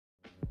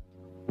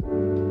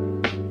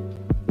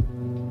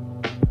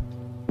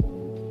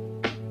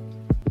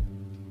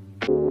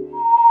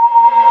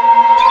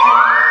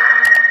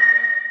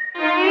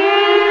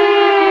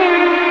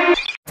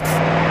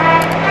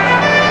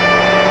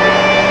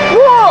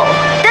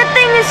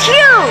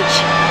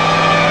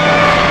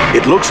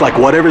It looks like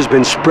whatever's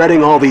been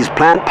spreading all these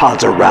plant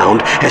pods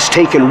around has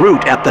taken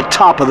root at the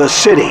top of the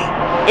city.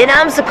 And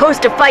I'm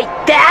supposed to fight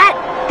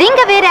that? Think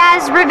of it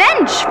as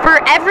revenge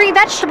for every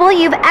vegetable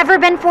you've ever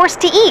been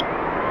forced to eat.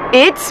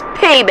 It's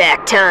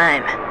payback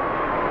time.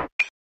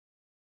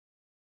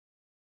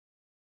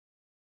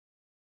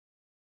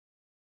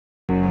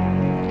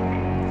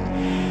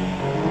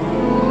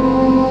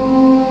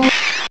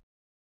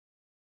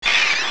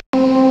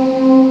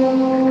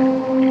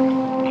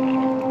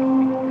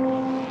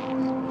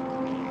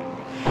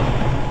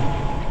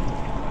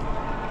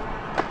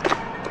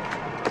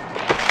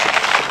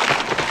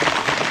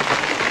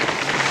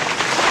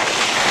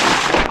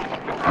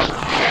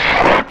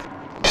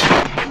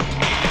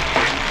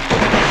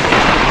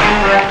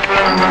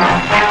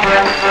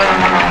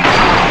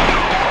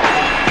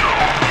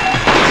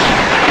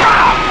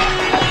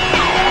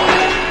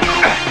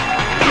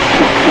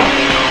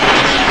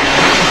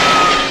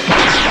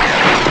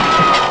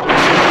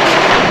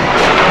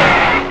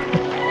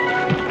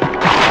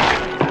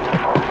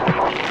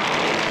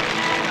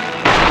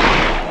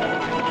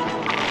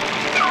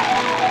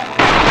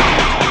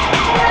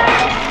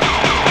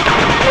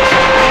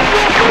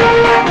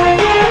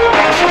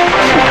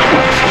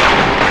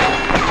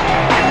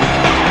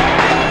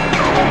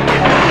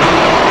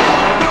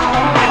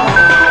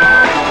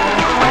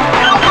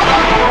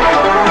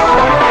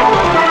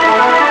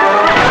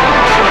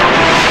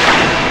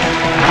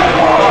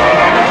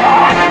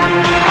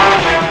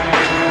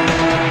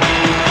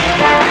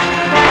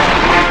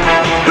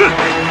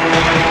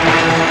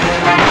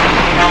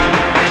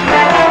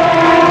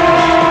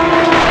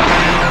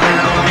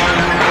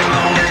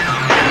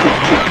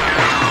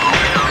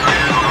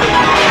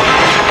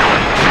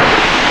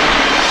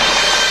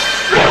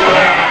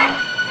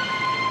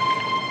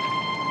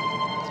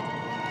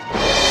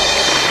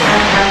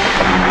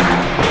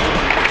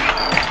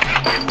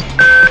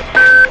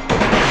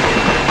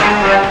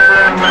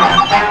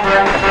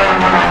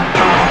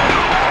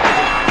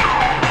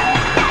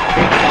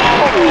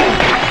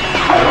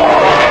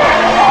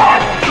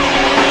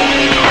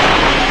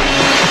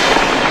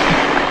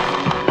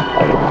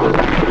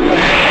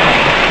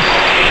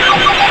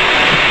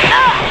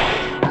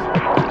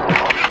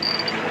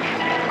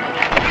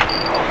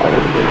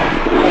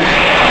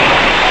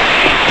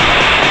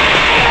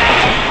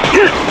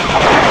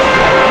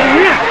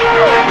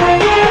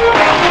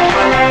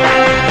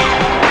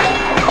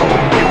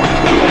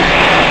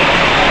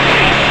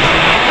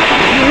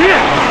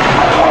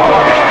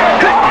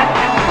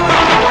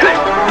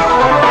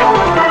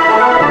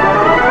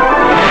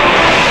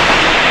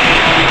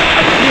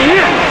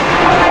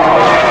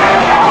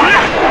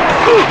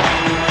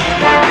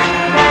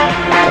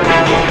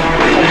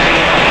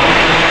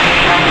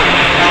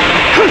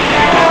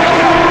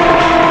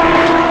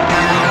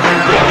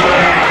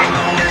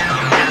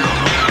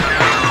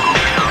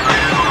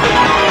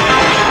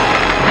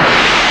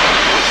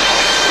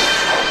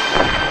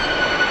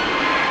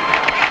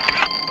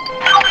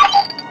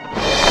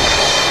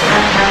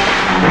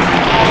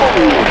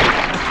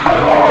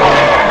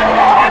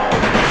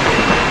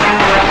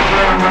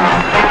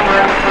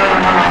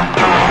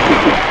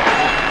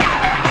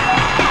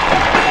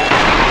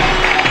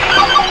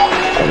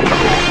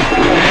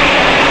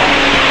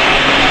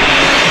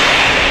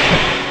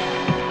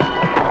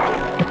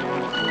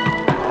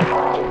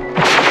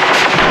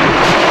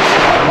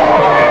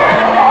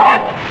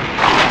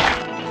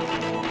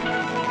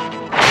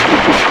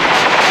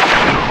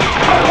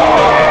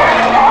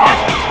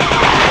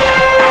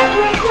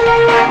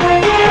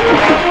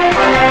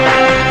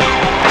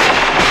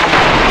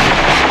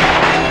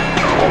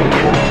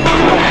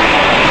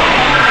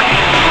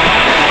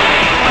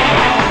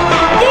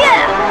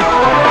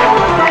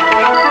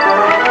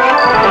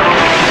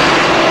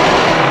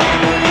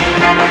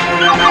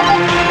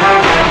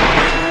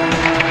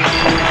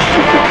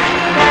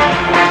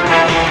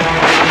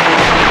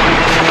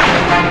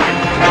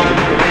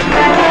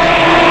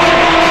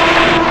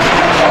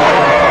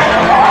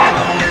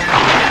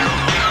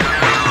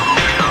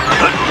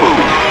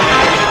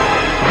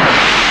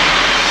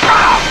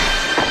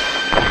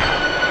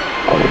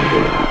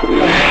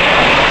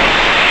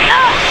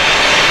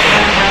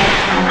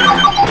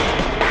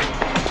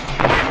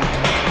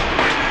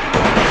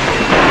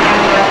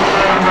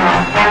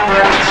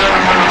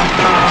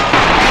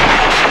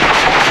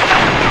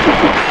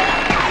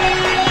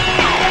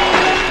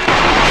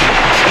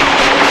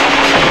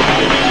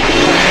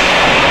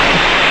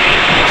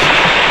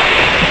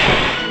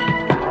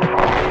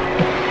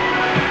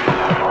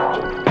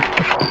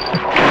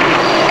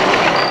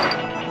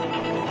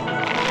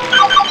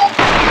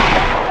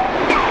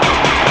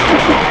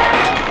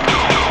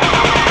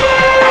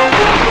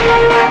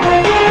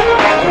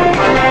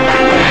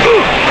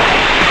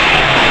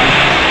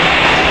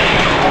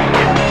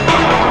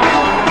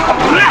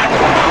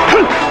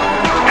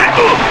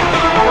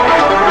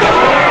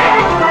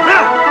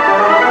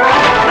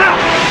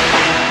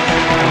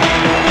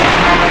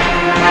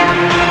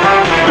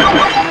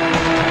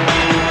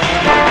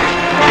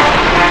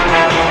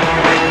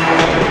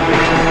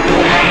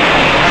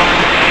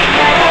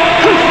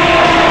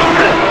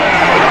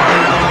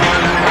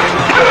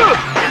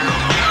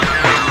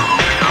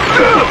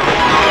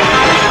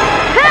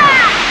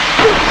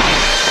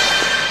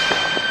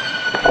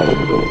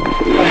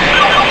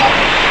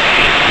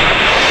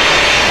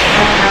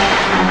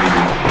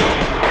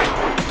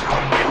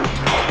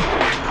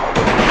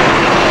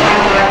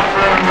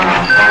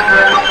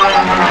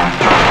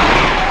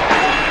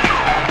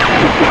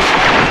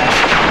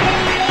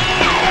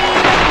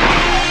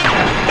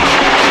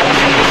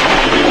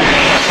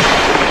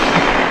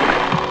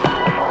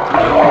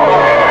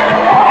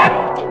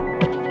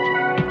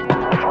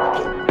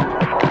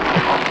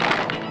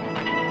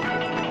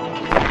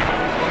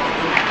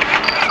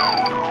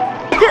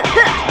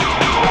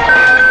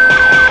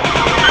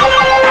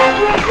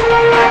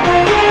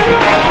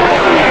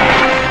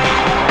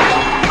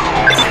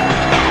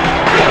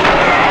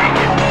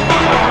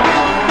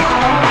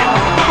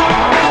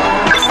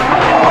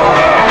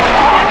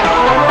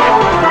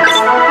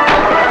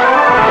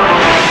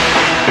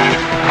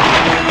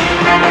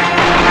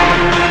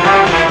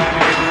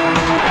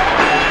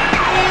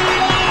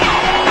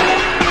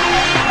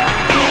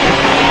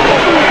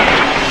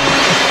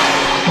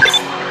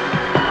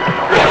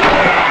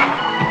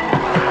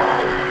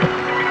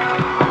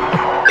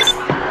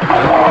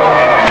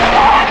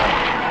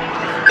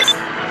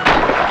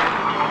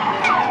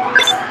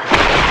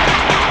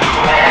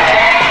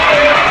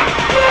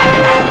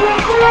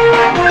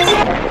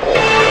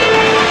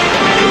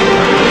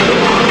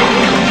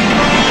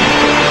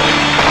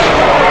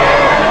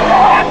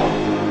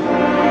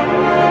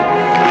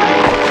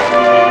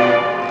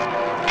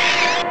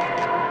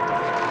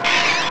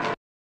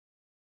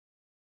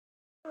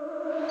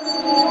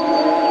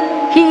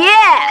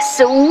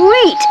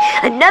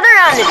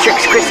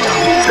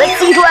 Let's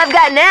see who I've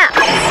got now.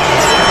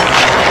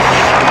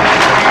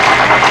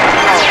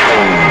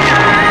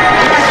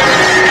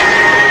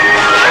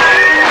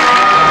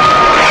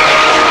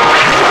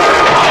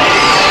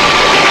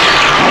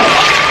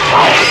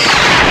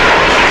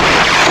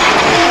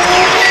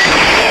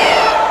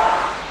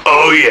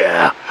 Oh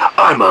yeah,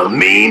 I'm a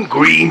mean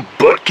green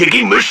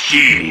butt-kicking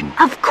machine.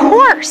 Of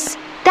course!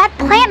 That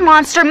plant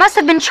monster must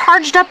have been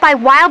charged up by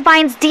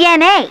Wildvine's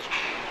DNA.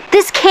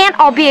 This can't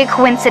all be a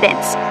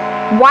coincidence.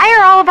 Why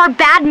are all of our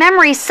bad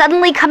memories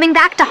suddenly coming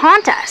back to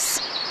haunt us?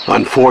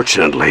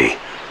 Unfortunately,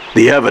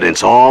 the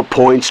evidence all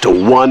points to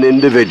one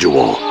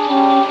individual.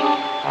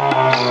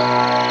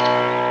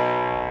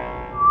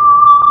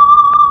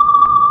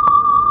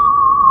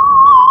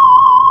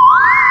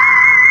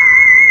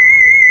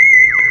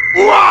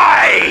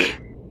 Why?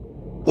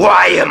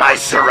 Why am I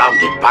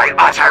surrounded by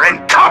utter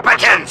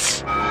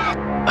incompetence?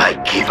 I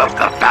gave up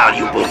the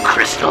valuable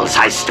crystals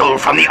I stole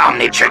from the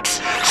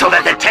Omnitrix so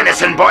that the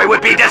Tennyson boy would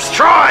be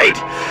destroyed!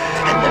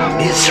 And the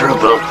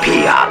miserable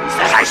peons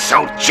that I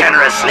so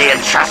generously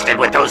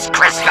entrusted with those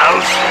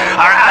crystals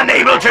are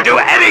unable to do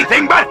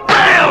anything but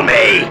fail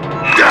me!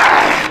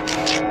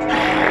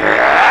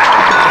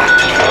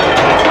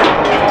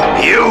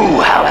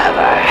 You,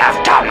 however, have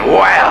done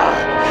well.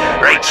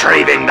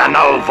 Retrieving the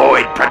null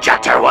void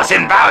projector was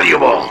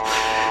invaluable.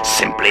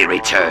 Simply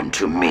return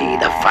to me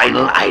the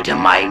final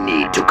item I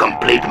need to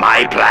complete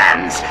my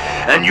plans,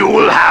 and you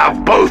will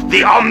have both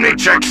the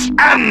Omnitrix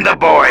and the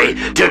boy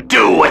to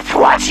do with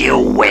what you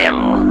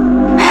will.